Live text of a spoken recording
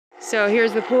So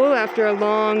here's the pool after a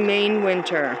long Maine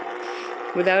winter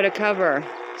without a cover.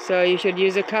 So you should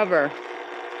use a cover.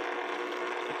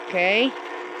 Okay?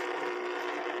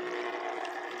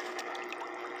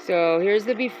 So here's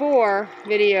the before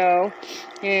video,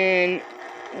 and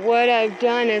what I've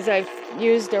done is I've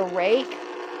used a rake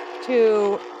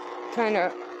to kind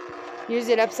of use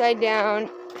it upside down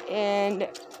and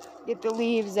get the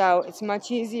leaves out. It's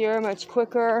much easier, much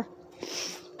quicker.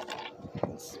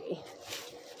 Let's see.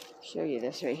 Show you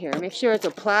this right here. Make sure it's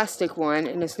a plastic one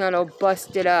and it's not all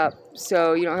busted up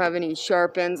so you don't have any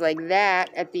sharp ends like that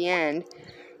at the end.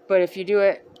 But if you do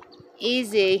it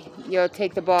easy, you'll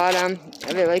take the bottom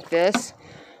of it like this,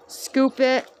 scoop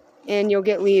it, and you'll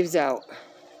get leaves out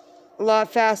a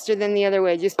lot faster than the other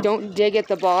way. Just don't dig at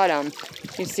the bottom,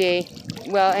 you see.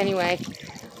 Well, anyway,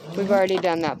 we've already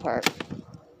done that part.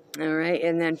 Alright,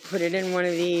 and then put it in one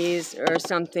of these or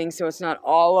something so it's not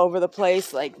all over the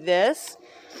place like this,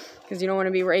 because you don't want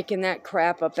to be raking that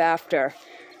crap up after.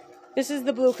 This is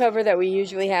the blue cover that we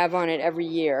usually have on it every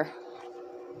year.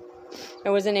 I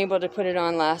wasn't able to put it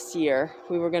on last year.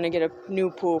 We were going to get a new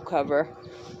pool cover.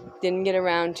 Didn't get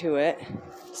around to it.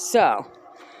 So,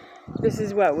 this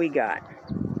is what we got.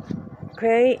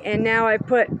 Okay, and now I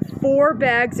put 4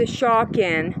 bags of shock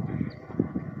in.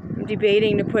 I'm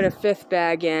debating to put a 5th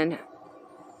bag in.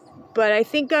 But I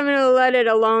think I'm going to let it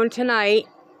alone tonight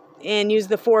and use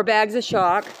the 4 bags of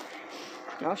shock.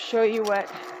 I'll show you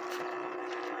what...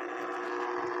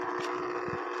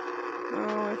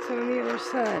 Oh, it's on the other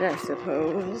side, I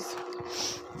suppose.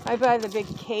 I buy the big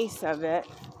case of it.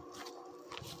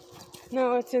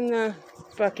 No, it's in the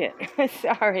bucket.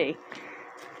 Sorry.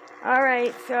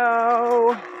 Alright,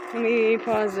 so let me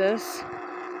pause this.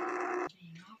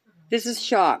 This is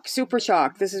shock, super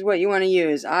shock. This is what you want to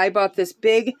use. I bought this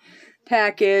big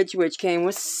package, which came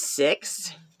with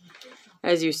 6,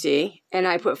 as you see, and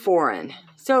I put 4 in.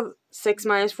 So 6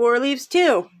 minus 4 leaves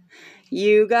 2.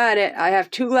 You got it. I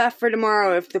have 2 left for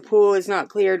tomorrow if the pool is not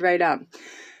cleared right up.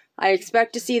 I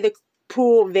expect to see the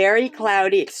pool very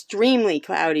cloudy, extremely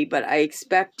cloudy, but I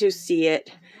expect to see it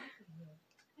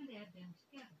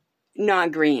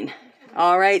not green.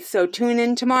 Alright, so tune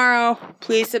in tomorrow.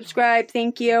 Please subscribe.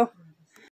 Thank you.